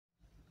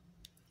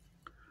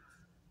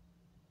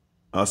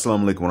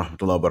Assalamu alaikum wa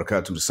rahmatullahi wa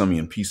barakatuh to some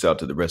and peace out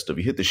to the rest of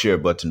you. Hit the share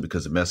button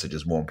because the message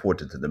is more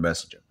important than the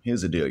messenger.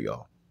 Here's the deal,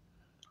 y'all.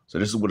 So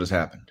this is what has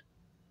happened.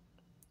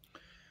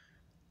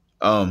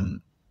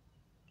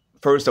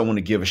 First, I want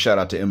to give a shout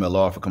out to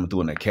MLR for coming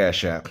through on that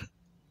Cash App.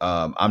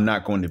 I'm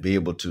not going to be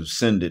able to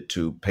send it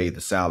to pay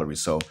the salary.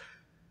 So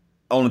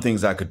only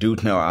things I could do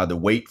now are either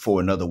wait for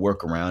another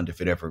workaround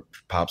if it ever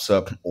pops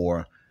up,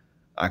 or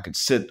I could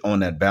sit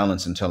on that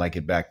balance until I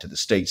get back to the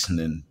States and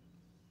then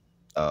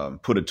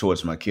put it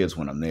towards my kids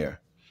when I'm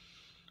there.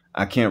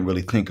 I can't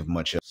really think of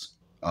much else.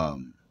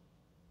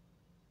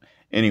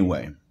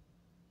 Anyway,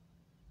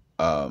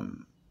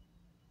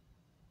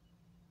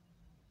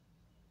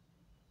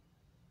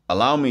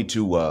 allow me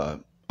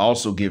to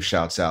also give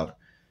shouts out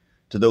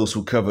to those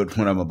who covered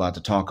what I'm about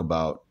to talk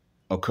about,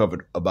 or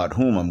covered about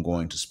whom I'm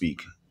going to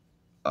speak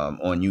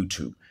on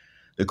YouTube.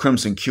 The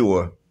Crimson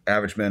Cure,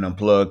 Average Man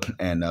Unplugged,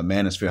 and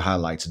Manosphere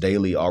Highlights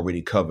Daily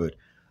already covered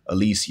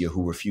Alicia,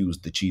 who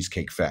refused the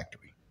Cheesecake Factory.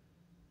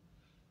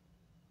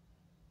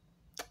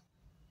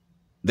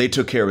 They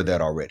took care of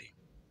that already.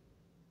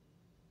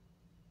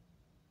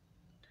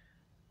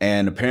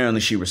 And apparently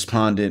she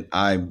responded.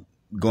 I'm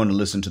going to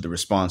listen to the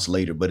response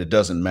later, but it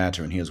doesn't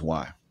matter, and here's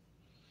why.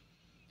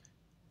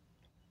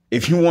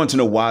 If you want to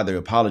know why the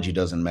apology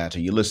doesn't matter,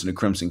 you listen to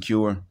Crimson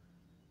Cure,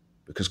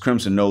 because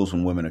Crimson knows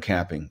when women are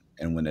capping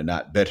and when they're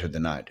not better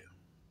than I do.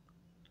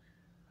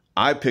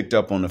 I picked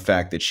up on the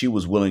fact that she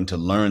was willing to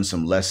learn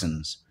some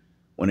lessons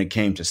when it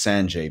came to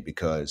Sanjay,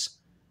 because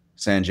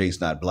Sanjay's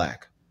not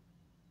black.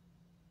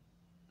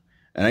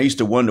 And I used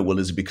to wonder, well,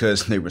 is it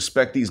because they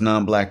respect these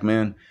non-black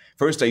men?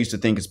 First, I used to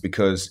think it's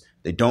because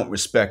they don't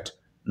respect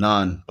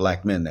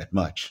non-black men that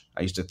much.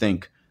 I used to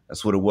think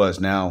that's what it was.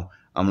 Now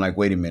I'm like,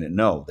 wait a minute.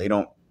 No, they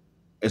don't.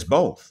 It's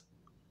both.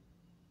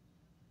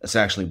 It's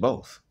actually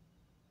both.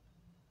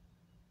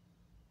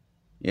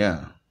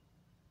 Yeah.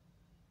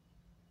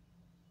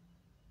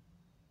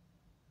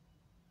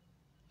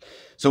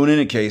 So in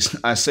any case,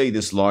 I say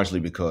this largely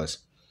because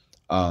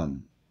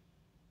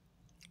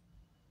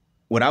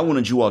what I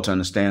wanted you all to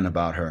understand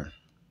about her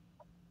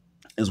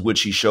is what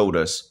she showed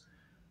us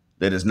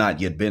that has not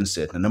yet been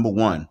said. Now, number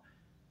one,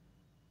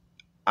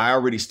 I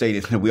already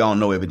stated that we all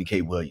know Ebony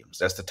K. Williams.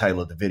 That's the title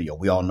of the video.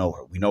 We all know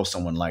her. We know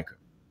someone like her.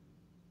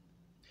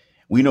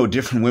 We know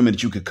different women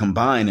that you could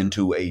combine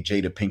into a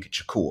Jada Pinkett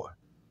Shakur.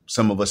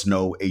 Some of us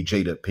know a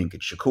Jada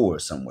Pinkett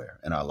Shakur somewhere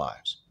in our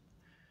lives.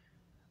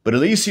 But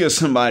Alicia is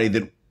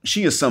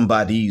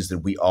somebodies that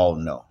we all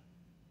know.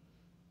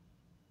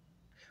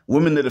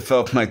 Women that have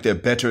felt like they're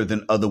better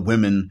than other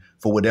women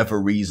for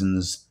whatever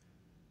reasons.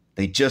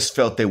 They just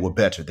felt they were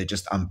better.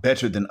 I'm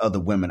better than other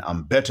women.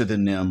 I'm better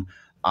than them.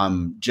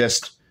 I'm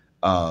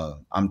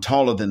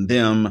taller than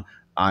them.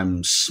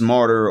 I'm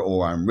smarter,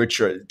 or I'm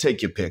richer.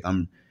 Take your pick.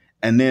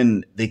 And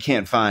then they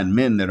can't find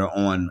men that are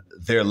on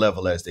their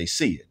level as they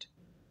see it.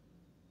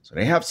 So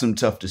they have some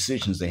tough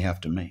decisions they have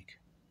to make.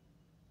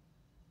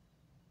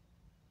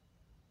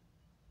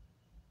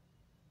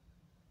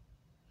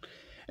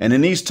 And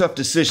in these tough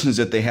decisions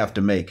that they have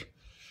to make,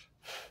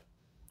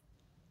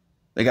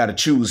 they got to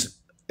choose.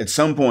 At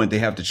some point, they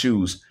have to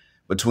choose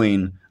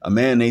between a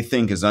man they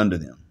think is under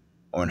them,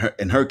 or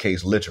in her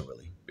case,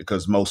 literally,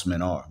 because most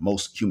men are,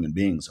 most human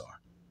beings are,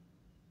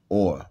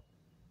 or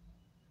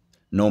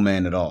no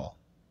man at all.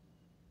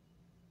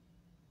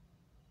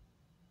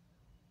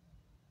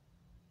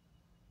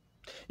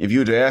 If you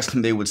were to ask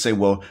them, they would say,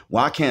 well,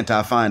 why can't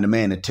I find a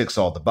man that ticks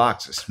all the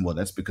boxes? Well,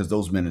 that's because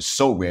those men are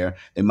so rare,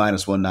 they might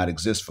as well not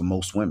exist for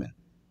most women.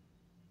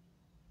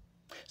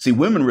 See,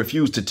 women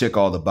refuse to tick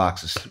all the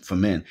boxes for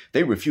men.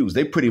 They refuse.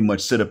 They pretty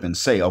much sit up and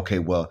say, okay,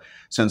 well,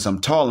 since I'm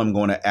tall, I'm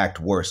going to act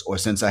worse. Or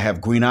since I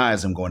have green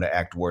eyes, I'm going to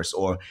act worse.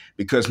 Or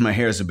because my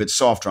hair is a bit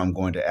softer, I'm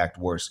going to act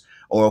worse.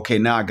 Or, okay,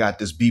 now I got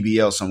this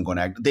BBL, so I'm going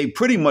to act. They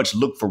pretty much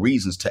look for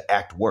reasons to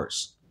act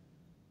worse.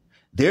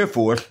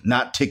 Therefore,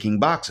 not ticking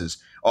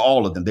boxes, or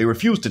all of them. They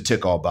refuse to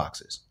tick all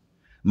boxes.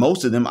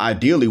 Most of them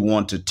ideally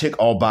want to tick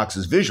all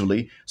boxes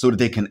visually so that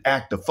they can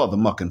act a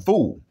furthermucking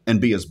fool and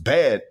be as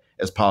bad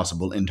as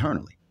possible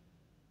internally.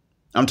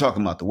 I'm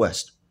talking about the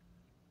West.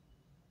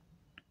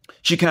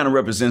 She kind of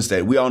represents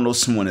that. We all know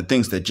someone that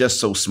thinks they're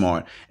just so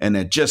smart and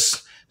they're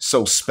just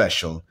so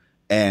special,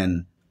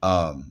 and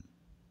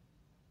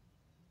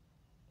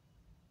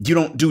you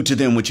don't do to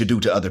them what you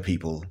do to other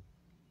people.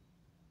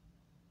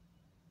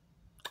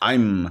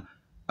 I'm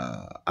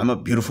a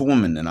beautiful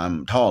woman and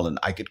I'm tall and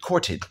I get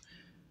courted.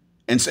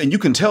 And you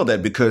can tell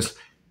that because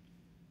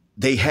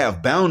they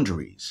have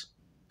boundaries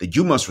that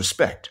you must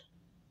respect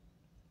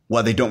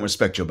while they don't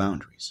respect your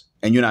boundaries,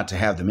 and you're not to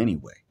have them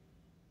anyway.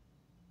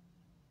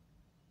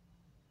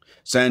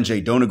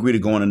 Sanjay, don't agree to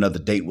go on another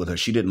date with her.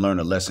 She didn't learn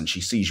a lesson.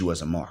 She sees you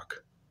as a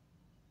mark.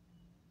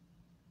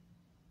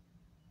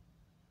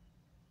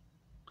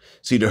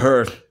 See, to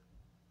her,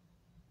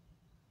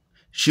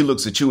 she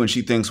looks at you and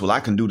she thinks, well, I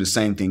can do the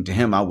same thing to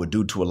him I would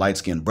do to a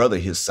light-skinned brother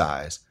his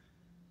size.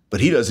 But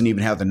he doesn't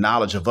even have the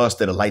knowledge of us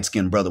that a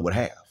light-skinned brother would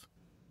have.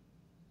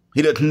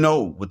 He doesn't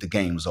know what the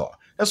games are.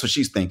 That's what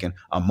she's thinking.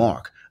 A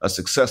mark, a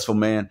successful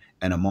man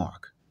and a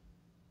mark.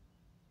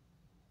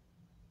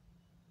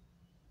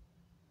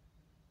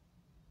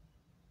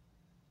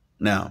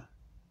 Now,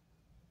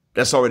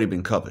 that's already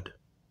been covered.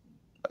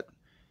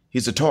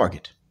 He's a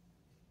target.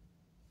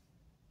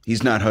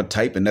 He's not her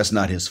type, and that's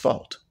not his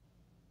fault.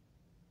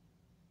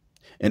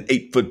 An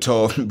 8 foot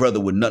tall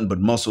brother with nothing but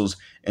muscles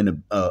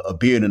and a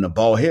beard and a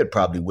bald head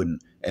probably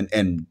wouldn't,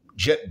 and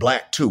jet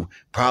black too,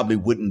 probably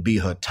wouldn't be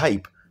her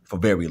type for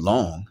very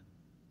long.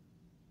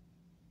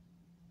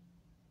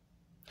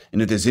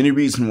 And if there's any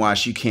reason why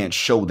she can't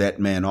show that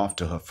man off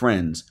to her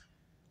friends,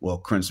 well,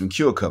 Crimson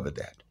Cure covered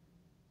that.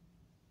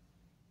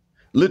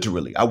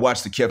 Literally, I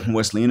watched the Kevin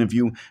Wesley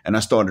interview and I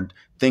started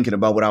thinking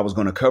about what I was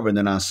going to cover. And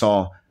then I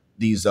saw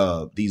these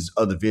other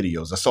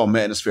videos. I saw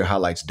Manosphere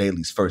Highlights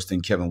Daily's first, then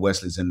Kevin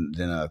Wesley's, and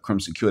then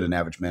Crimson Cure and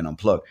Average Man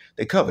Unplugged.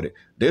 They covered it.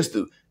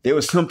 There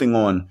was something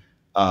on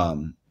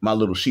my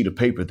little sheet of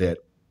paper that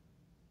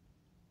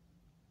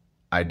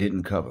I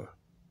didn't cover.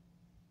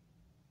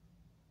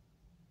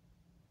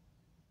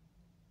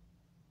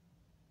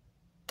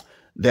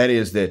 That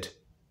is that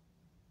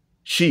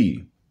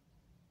she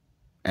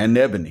and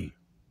Ebony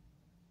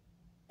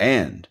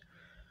and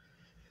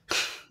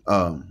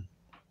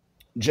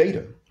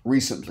Jada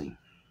recently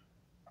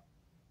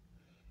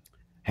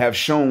have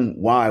shown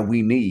why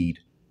we need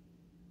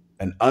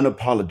an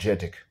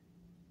unapologetic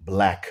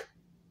black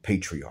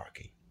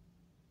patriarchy.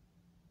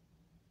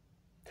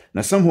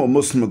 Now, some who are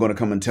Muslim are going to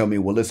come and tell me,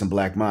 well, listen,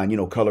 black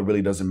mind, color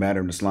really doesn't matter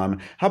in Islam.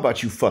 How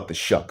about you fuck the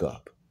shuck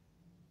up?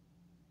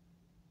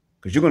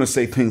 Because you're going to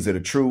say things that are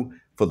true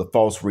for the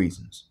false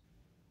reasons.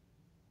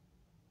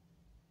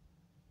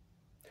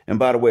 And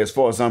by the way, as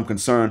far as I'm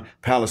concerned,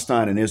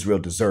 Palestine and Israel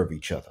deserve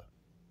each other.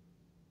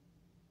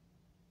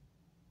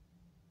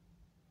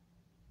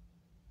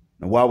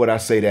 Now, why would I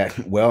say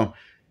that? Well,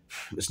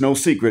 it's no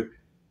secret.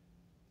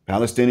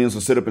 Palestinians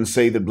will sit up and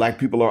say that black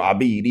people are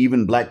Abid.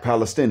 Even black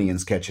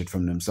Palestinians catch it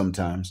from them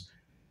sometimes.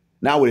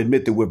 Now, I would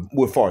admit that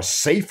we're far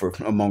safer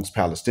amongst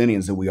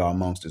Palestinians than we are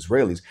amongst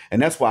Israelis.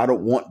 And that's why I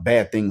don't want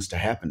bad things to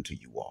happen to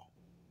you all.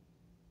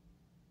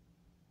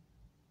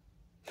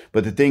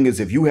 But the thing is,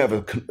 if you have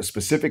a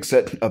specific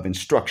set of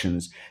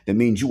instructions, that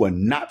means you are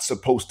not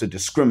supposed to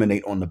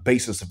discriminate on the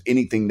basis of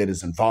anything that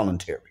is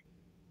involuntary.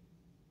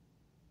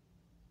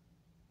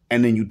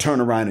 And then you turn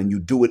around and you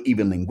do it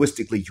even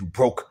linguistically, you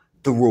broke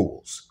the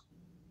rules.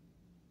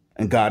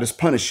 And God is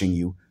punishing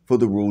you for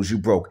the rules you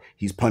broke.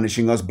 He's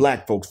punishing us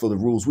black folks for the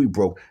rules we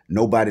broke.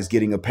 Nobody's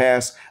getting a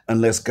pass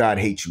unless God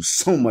hates you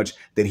so much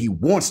that he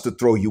wants to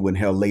throw you in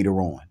hell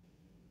later on.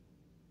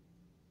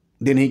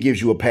 Then he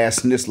gives you a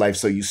pass in this life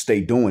so you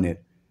stay doing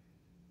it.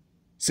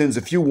 Sends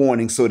a few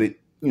warnings so that,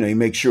 he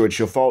makes sure it's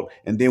your fault.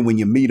 And then when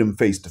you meet him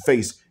face to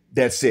face,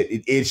 that's it.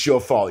 It's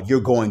your fault.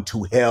 You're going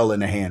to hell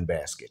in a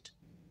handbasket.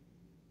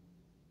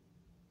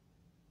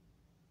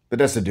 But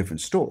that's a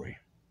different story.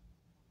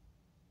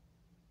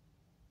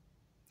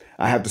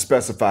 I have to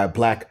specify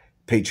black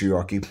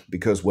patriarchy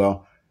because,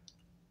 well,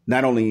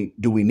 not only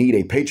do we need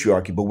a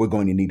patriarchy, but we're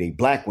going to need a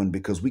black one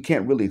because we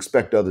can't really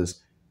expect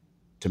others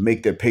to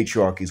make their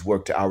patriarchies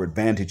work to our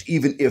advantage.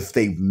 Even if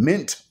they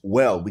meant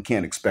well, we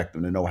can't expect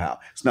them to know how.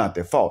 It's not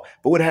their fault.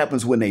 But what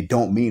happens when they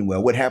don't mean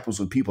well? What happens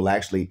when people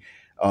actually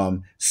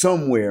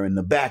somewhere in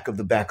the back of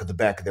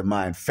their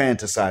mind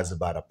fantasize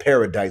about a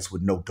paradise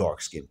with no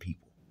dark-skinned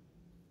people?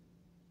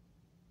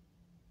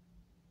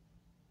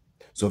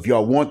 So if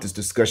y'all want this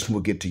discussion,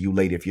 we'll get to you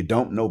later. If you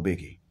don't, no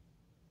biggie.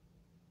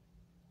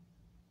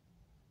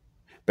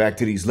 Back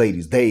to these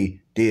ladies.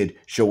 They did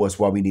show us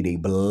why we need a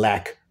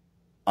black,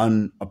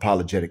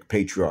 unapologetic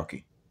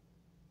patriarchy.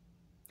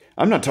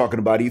 I'm not talking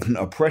about even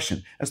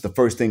oppression. That's the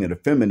first thing that a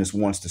feminist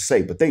wants to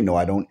say, but they know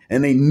I don't,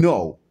 and they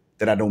know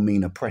that I don't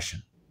mean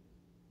oppression.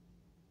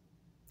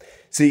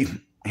 See,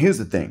 here's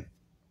the thing.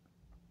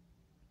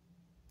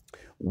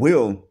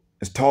 Will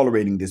is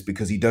tolerating this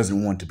because he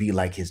doesn't want to be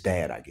like his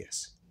dad, I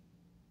guess.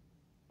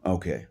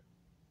 Okay.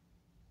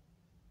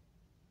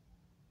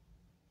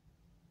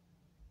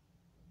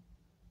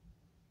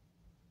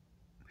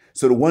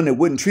 So the one that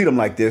wouldn't treat him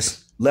like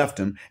this left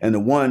him, and the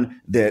one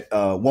that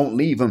won't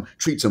leave him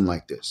treats him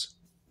like this.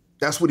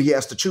 That's what he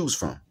has to choose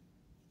from.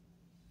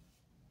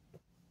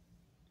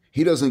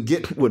 He doesn't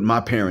get what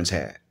my parents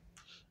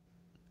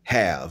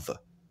have,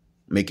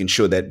 making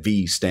sure that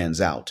V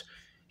stands out.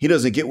 He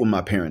doesn't get what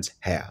my parents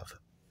have.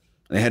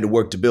 They had to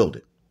work to build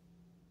it.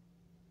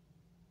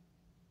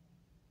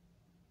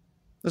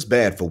 That's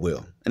bad for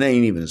Will, and it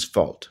ain't even his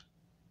fault.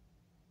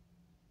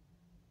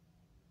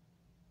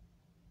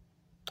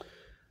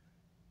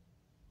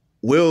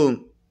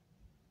 Will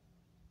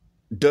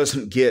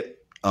doesn't get,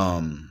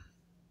 and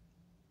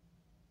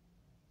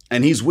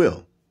he's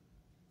Will.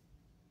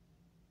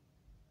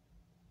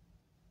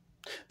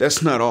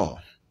 That's not all.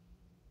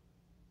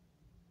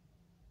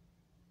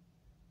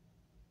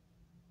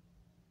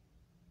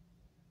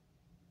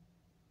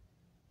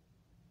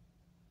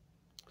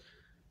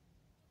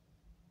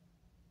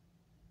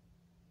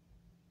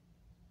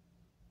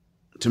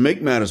 To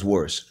make matters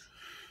worse,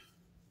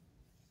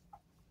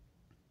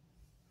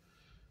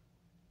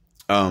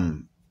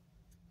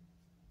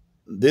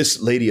 this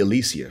lady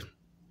Alicia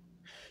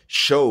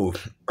showed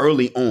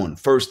early on,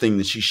 first thing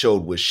that she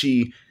showed was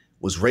she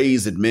was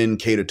raised that men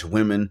cater to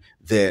women,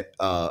 that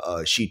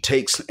she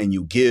takes and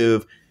you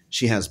give.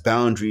 She has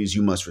boundaries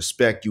you must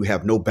respect. You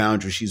have no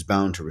boundaries she's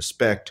bound to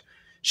respect.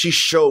 She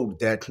showed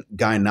that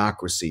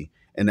gynocracy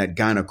and that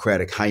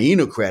gynocratic,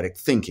 hyenocratic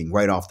thinking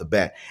right off the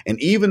bat. And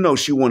even though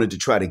she wanted to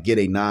try to get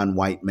a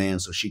non-white man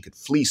so she could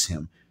fleece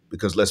him,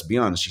 because let's be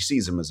honest, she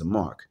sees him as a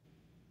mark.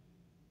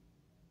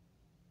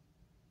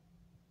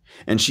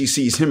 And she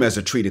sees him as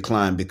a tree to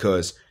climb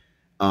because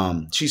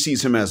she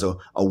sees him as a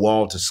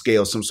wall to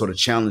scale, some sort of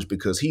challenge,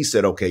 because he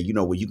said, okay, you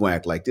know what, you're going to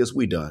act like this,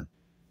 we done.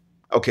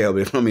 Okay,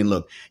 I mean,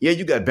 look, yeah,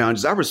 you got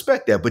boundaries. I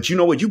respect that. But you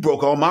know what? You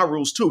broke all my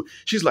rules, too.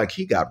 She's like,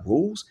 he got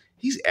rules?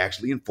 He's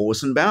actually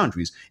enforcing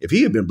boundaries. If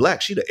he had been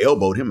black, she'd have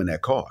elbowed him in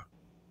that car.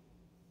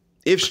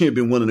 If she had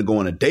been willing to go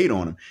on a date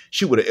on him,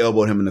 she would have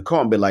elbowed him in the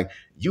car and been like,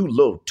 you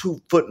little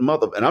 2-foot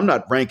mother. And I'm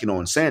not ranking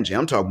on Sanjay.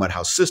 I'm talking about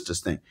how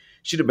sisters think.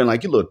 She'd have been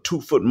like, you little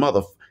 2-foot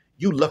mother.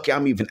 You lucky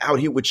I'm even out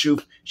here with you.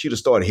 She'd have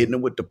started hitting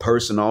him with the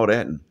purse and all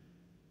that. And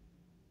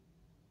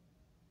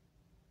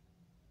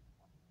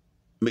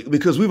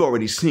because we've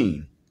already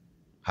seen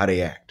how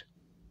they act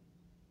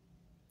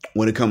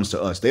when it comes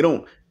to us. They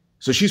don't.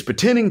 So she's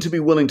pretending to be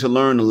willing to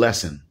learn a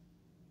lesson.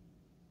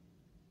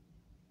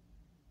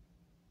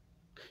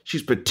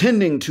 She's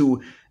pretending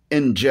to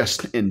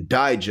ingest and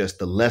digest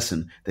the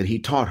lesson that he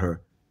taught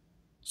her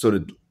so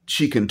that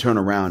she can turn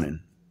around and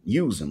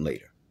use him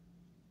later.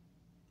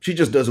 She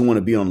just doesn't want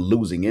to be on the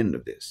losing end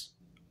of this.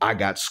 I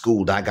got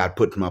schooled. I got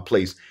put in my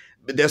place.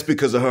 But that's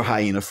because of her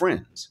hyena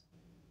friends.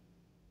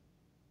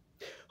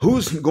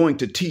 Who's going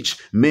to teach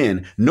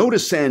men?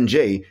 Notice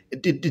Sanjay.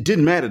 It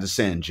didn't matter to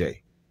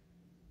Sanjay.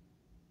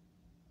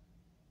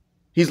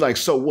 He's like,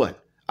 so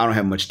what? I don't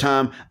have much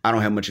time. I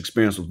don't have much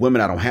experience with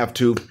women. I don't have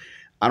to.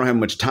 I don't have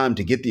much time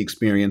to get the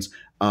experience.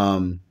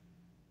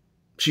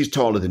 She's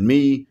taller than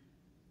me.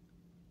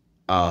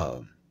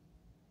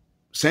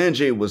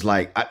 Sanjay was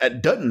like,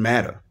 it doesn't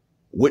matter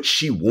what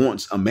she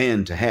wants a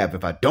man to have.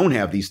 If I don't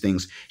have these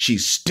things, she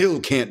still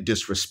can't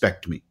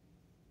disrespect me.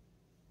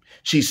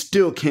 She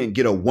still can't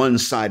get a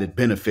one-sided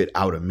benefit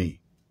out of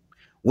me.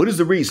 What is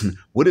the reason?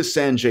 What does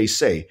Sanjay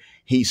say?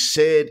 He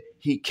said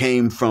he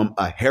came from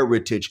a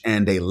heritage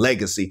and a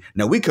legacy.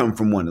 Now, we come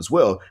from one as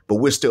well, but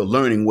we're still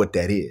learning what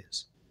that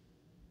is.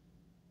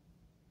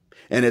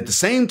 And at the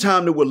same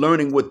time that we're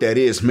learning what that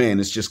is, man,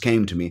 this just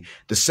came to me.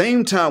 The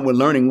same time we're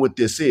learning what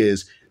this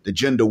is, the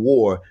gender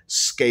war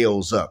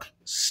scales up,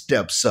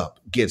 steps up,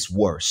 gets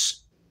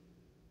worse.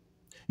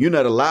 You're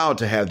not allowed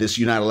to have this.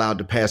 You're not allowed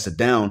to pass it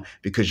down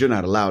because you're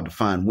not allowed to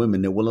find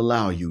women that will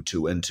allow you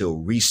to until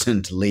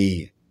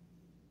recently.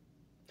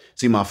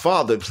 See, my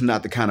father was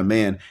not the kind of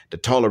man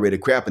that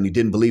tolerated crap, and he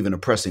didn't believe in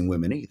oppressing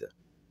women either.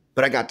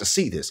 But I got to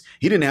see this.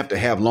 He didn't have to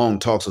have long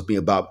talks with me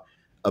about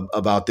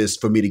this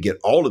for me to get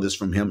all of this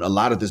from him. A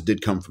lot of this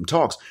did come from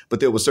talks, but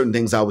there were certain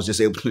things I was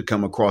just able to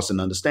come across and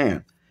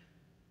understand.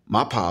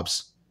 My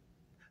pops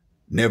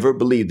never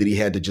believed that he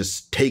had to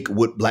just take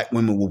what black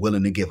women were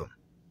willing to give him.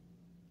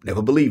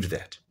 Never believed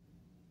that.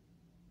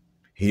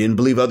 He didn't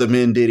believe other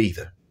men did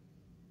either.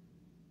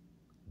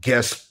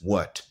 Guess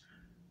what?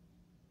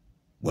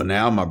 Well,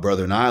 now my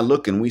brother and I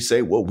look and we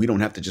say, well, we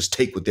don't have to just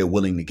take what they're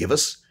willing to give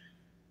us.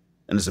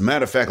 And as a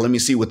matter of fact, let me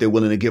see what they're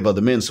willing to give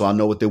other men so I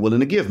know what they're willing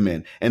to give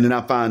men. And then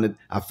I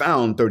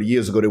found 30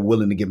 years ago they're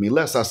willing to give me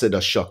less. I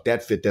said, shuck,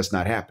 that fit, that's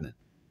not happening.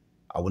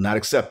 I will not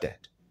accept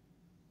that.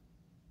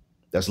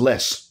 That's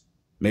less.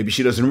 Maybe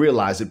she doesn't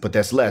realize it, but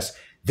that's less.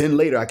 Then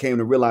later I came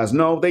to realize,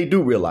 no, they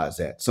do realize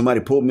that. Somebody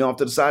pulled me off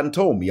to the side and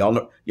told me.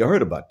 Y'all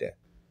heard about that.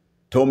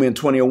 Told me in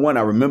 2001.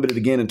 I remembered it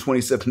again in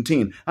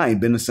 2017. I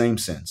ain't been the same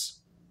since.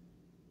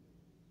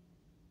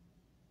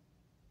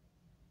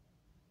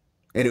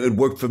 And it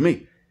worked for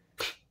me.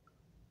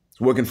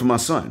 It's working for my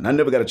son. I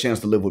never got a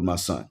chance to live with my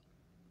son.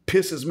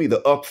 Pisses me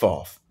the up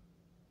off.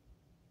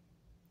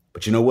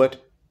 But you know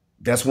what?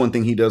 That's one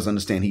thing he does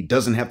understand. He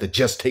doesn't have to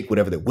just take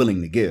whatever they're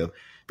willing to give,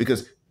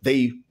 because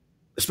they,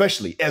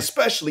 especially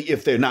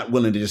if they're not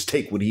willing to just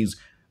take what he's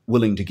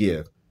willing to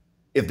give.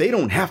 If they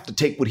don't have to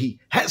take what he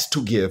has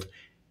to give,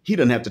 he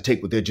doesn't have to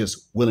take what they're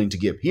just willing to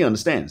give. He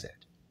understands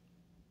that.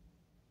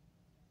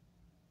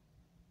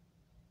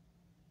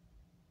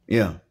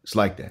 Yeah, it's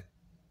like that.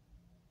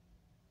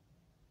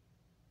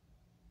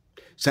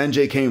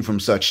 Sanjay came from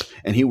such,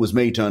 and he was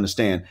made to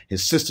understand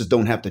his sisters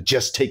don't have to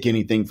just take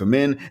anything from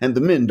men, and the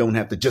men don't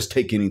have to just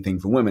take anything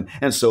from women.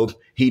 And so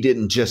he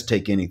didn't just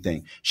take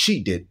anything.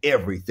 She did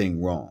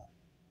everything wrong.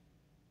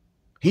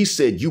 He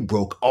said, you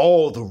broke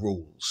all the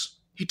rules.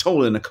 He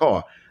told her in the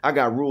car, I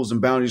got rules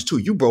and boundaries too.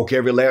 You broke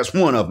every last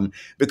one of them,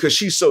 because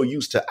she's so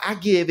used to, I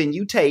give and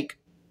you take.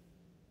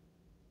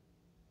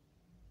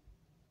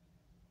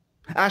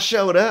 I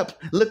showed up.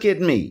 Look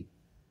at me.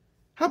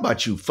 How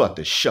about you fuck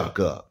the shuck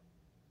up?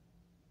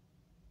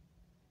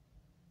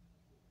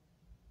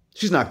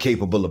 She's not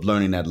capable of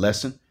learning that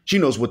lesson. She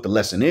knows what the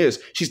lesson is.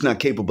 She's not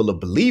capable of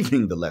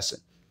believing the lesson.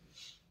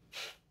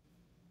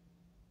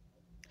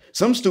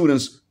 Some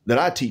students that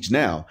I teach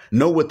now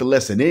know what the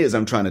lesson is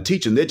I'm trying to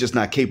teach them. They're just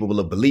not capable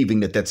of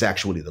believing that that's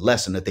actually the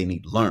lesson that they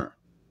need to learn.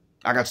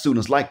 I got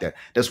students like that.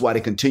 That's why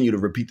they continue to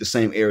repeat the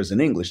same errors in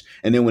English.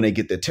 And then when they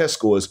get their test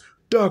scores,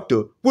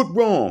 doctor, what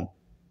wrong?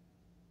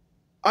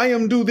 I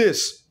am do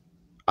this.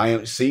 I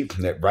am, see,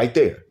 that right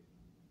there.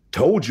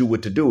 Told you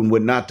what to do and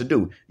what not to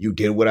do. You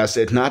did what I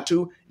said not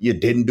to. You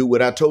didn't do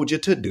what I told you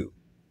to do.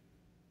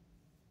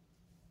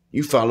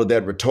 You followed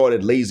that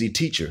retarded, lazy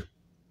teacher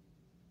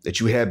that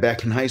you had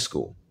back in high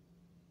school.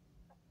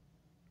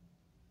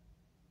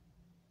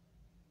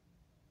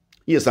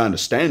 Yes, I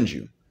understand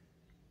you.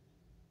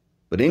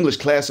 But English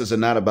classes are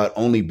not about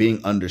only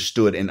being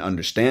understood and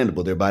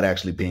understandable. They're about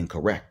actually being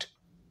correct.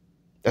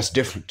 That's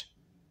different.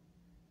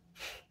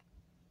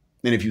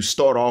 And if you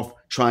start off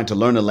trying to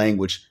learn a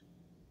language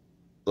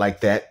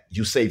like that,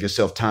 you save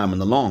yourself time in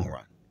the long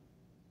run.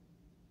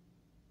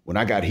 When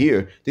I got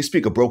here, they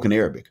speak a broken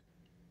Arabic.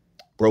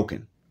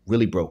 Broken,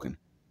 really broken.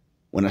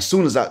 As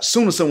soon as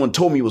someone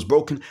told me it was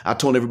broken, I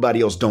told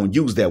everybody else, don't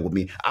use that with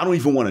me. I don't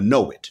even want to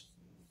know it.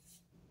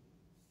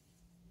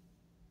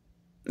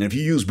 And if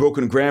you use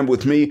broken grammar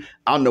with me,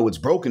 I'll know it's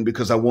broken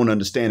because I won't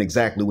understand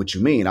exactly what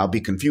you mean. I'll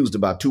be confused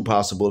about 2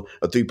 possible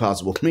or 3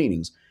 possible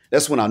meanings.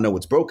 That's when I know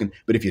it's broken.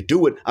 But if you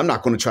do it, I'm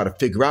not going to try to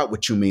figure out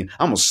what you mean.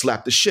 I'm going to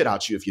slap the shit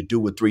out you if you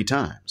do it 3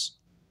 times.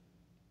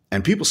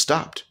 And people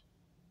stopped.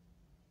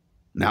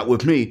 Not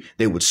with me.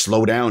 They would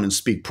slow down and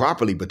speak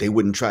properly, but they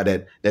wouldn't try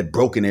that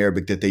broken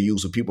Arabic that they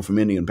use with people from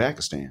India and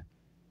Pakistan.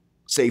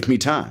 Saved me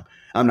time.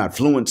 I'm not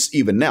fluent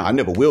even now. I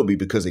never will be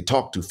because they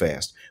talk too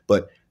fast.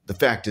 But the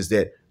fact is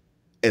that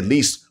at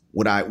least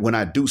when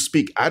I do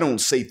speak, I don't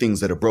say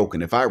things that are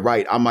broken. If I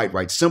write, I might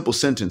write simple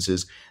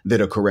sentences that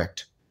are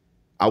correct.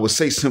 I would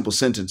say simple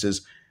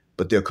sentences,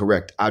 but they're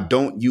correct. I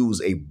don't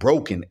use a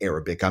broken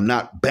Arabic. I'm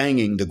not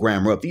banging the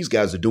grammar up. These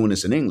guys are doing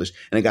this in English,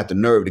 and they got the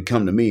nerve to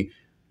come to me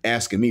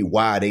asking me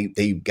why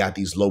they got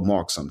these low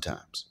marks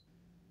sometimes.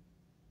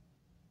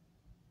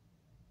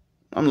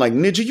 I'm like,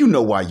 Ninja, you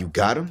know why you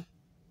got them.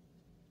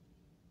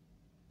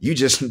 You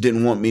just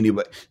didn't want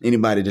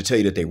anybody to tell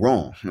you that they're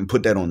wrong and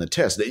put that on the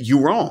test. That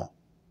you're wrong.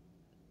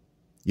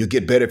 You'll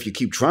get better if you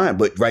keep trying,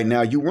 but right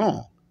now you're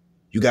wrong.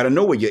 You got to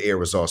know where your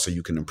errors are so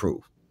you can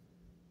improve.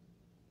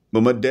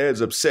 But my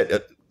dad's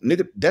upset.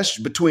 Nigga, that's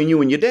between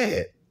you and your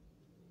dad.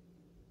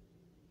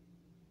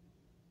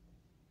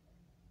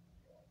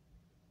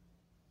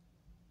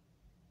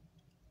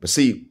 But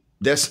see,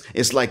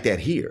 it's like that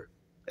here.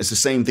 It's the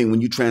same thing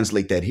when you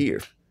translate that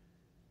here.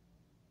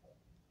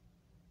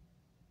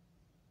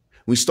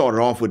 We started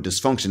off with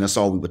dysfunction. That's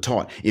all we were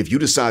taught. If you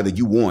decide that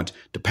you want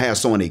to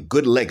pass on a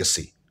good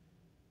legacy,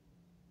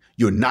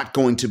 you're not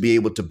going to be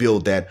able to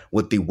build that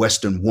with the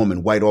Western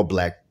woman, white or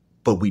black,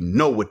 but we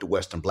know with the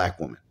Western black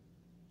woman.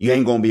 You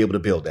ain't going to be able to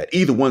build that.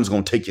 Either one's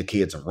going to take your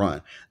kids and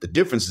run. The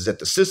difference is that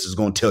the sister's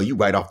going to tell you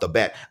right off the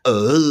bat,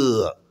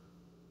 all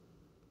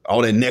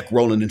that neck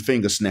rolling and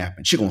finger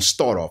snapping. She's going to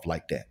start off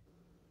like that.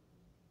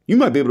 You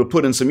might be able to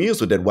put in some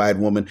years with that white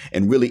woman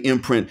and really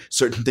imprint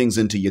certain things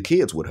into your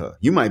kids with her.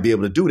 You might be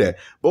able to do that.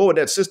 Boy, with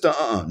that sister,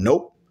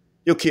 nope.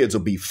 Your kids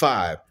will be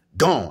 5,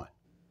 gone.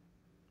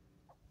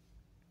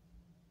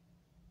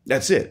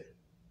 That's it.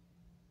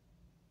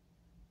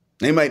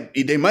 They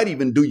might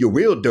even do you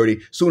real dirty.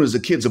 Soon as the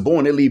kids are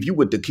born, they leave you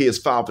with the kids,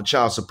 file for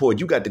child support.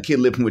 You got the kid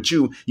living with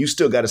you. You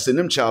still got to send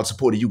them child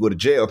support or you go to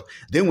jail.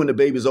 Then when the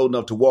baby's old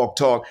enough to walk,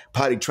 talk,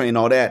 potty train,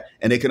 all that,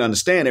 and they can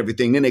understand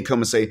everything, then they come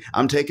and say,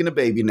 I'm taking the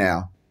baby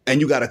now. And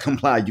you got to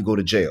comply. You go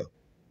to jail.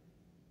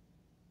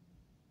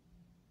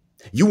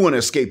 You want to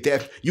escape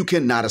that? You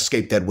cannot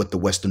escape that with the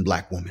Western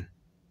black woman.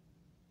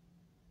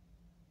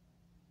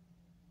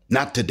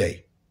 Not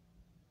today.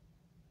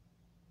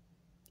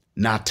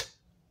 Not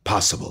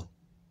possible.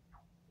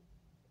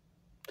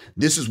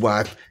 This is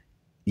why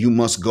you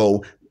must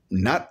go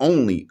not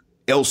only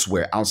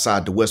elsewhere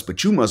outside the West,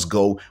 but you must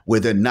go where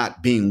they're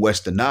not being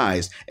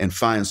westernized and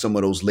find some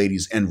of those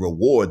ladies and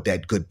reward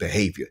that good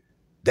behavior.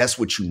 That's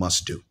what you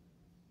must do.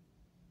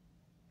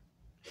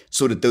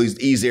 So that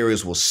these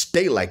areas will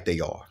stay like they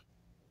are.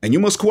 And you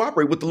must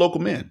cooperate with the local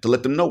men to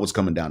let them know what's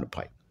coming down the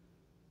pipe.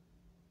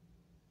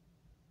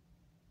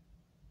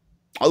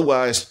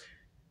 Otherwise,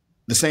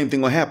 the same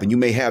thing will happen. You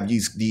may have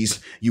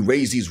you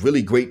raise these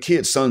really great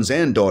kids, sons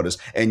and daughters,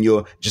 and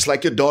just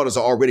like your daughters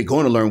are already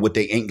going to learn what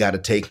they ain't got to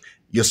take.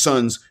 Your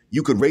sons,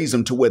 you could raise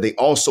them to where they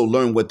also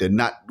learn what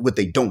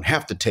they don't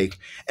have to take.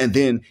 And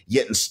then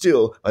yet and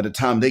still, by the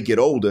time they get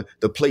older,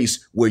 the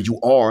place where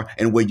you are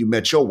and where you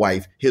met your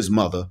wife, his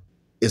mother,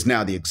 is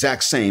now the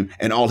exact same.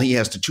 And all he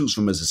has to choose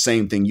from is the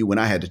same thing you and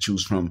I had to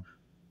choose from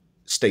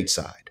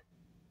stateside.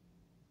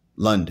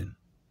 London,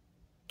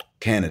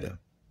 Canada,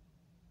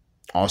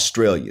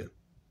 Australia,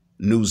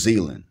 New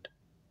Zealand,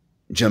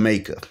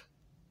 Jamaica,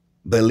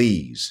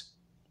 Belize,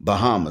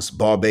 Bahamas,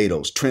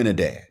 Barbados,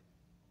 Trinidad,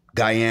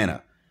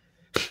 Guyana.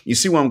 You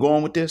see where I'm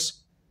going with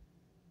this?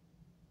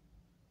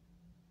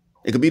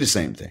 It could be the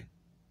same thing.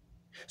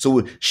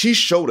 So she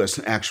showed us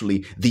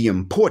actually the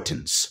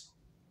importance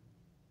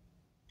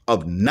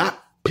of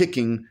not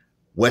picking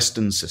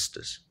Western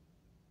sisters.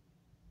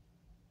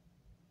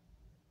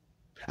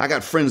 I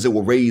got friends that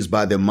were raised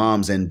by their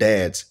moms and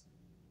dads,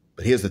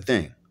 but here's the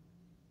thing.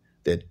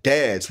 that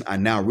dads, I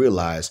now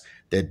realize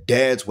that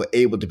dads were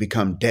able to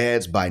become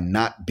dads by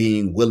not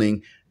being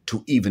willing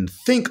to even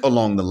think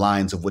along the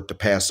lines of what to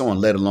pass on,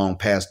 let alone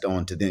passed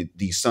on to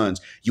these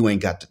sons. You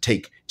ain't got to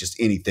take just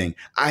anything.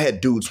 I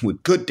had dudes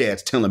with good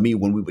dads telling me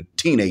when we were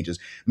teenagers,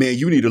 man,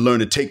 you need to learn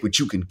to take what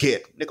you can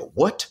get. Nigga,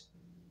 what?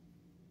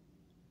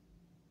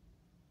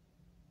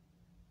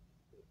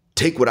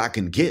 Take what I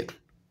can get?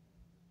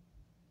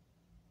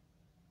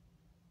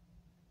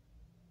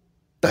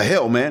 The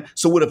hell, man.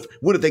 So what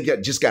if they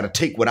just got to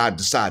take what I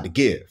decide to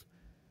give?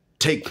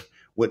 Take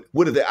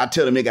what if I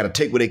tell them they got to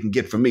take what they can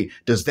get from me?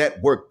 Does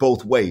that work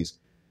both ways?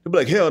 They'll be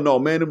like, hell no,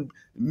 man.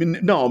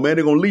 No, man,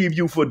 they're going to leave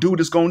you for a dude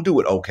that's going to do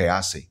it. Okay,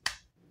 I see.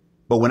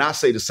 But when I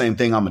say the same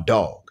thing, I'm a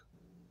dog.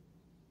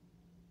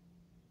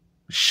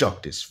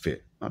 Shuck this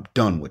fit. I'm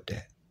done with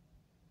that.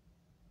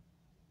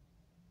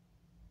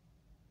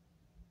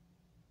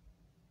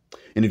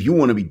 And if you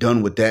want to be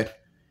done with that,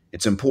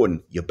 it's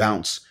important you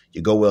bounce,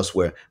 you go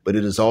elsewhere. But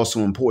it is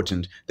also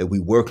important that we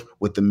work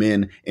with the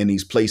men in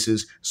these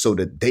places so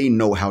that they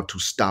know how to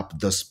stop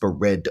the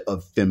spread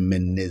of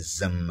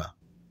feminism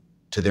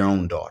to their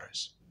own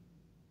daughters,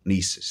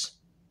 nieces,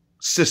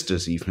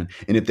 sisters even.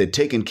 And if they're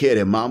taking care of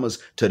their mamas,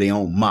 to their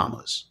own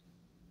mamas.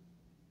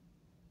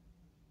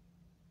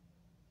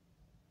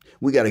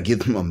 We got to give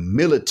them a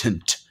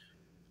militant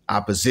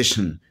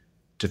opposition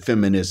to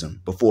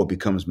feminism before it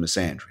becomes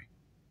misandry.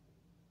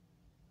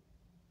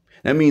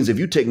 That means if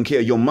you're taking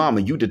care of your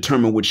mama, you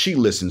determine what she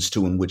listens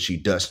to and what she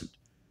doesn't.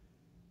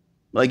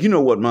 Like, you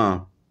know what,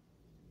 Mom?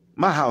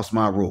 My house,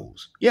 my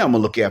rules. Yeah, I'm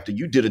going to look after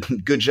you. You did a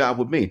good job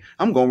with me.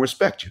 I'm going to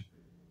respect you.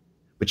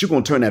 But you're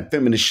going to turn that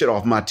feminist shit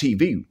off my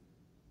TV.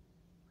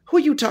 Who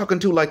are you talking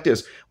to like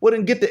this? Well,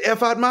 then get the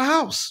F out of my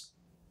house.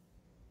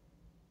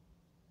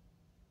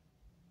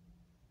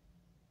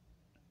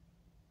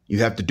 You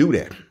have to do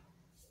that.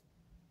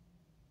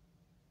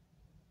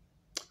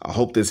 I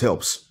hope this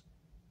helps.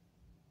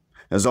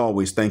 As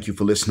always, thank you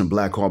for listening.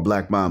 Black Heart,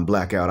 Black Mind,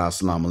 Blackout,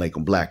 Assalamu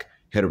Alaikum, Black,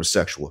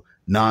 heterosexual,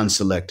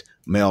 non-select,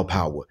 male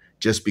power,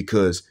 just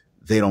because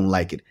they don't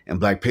like it, and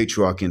Black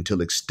Patriarchy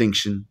until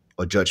extinction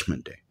or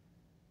Judgment Day,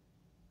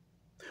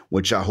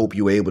 which I hope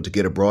you're able to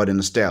get abroad and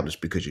established,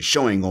 because you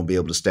sure ain't going to be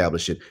able to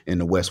establish it in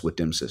the West with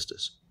them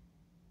sisters.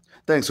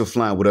 Thanks for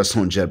flying with us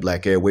on Jet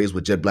Black Airways,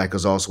 with Jet Black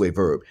is also a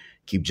verb.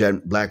 Keep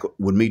Jet Black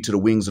with me till the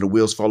wings of the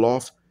wheels fall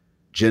off.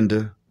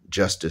 Gender,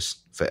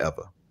 justice,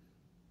 forever.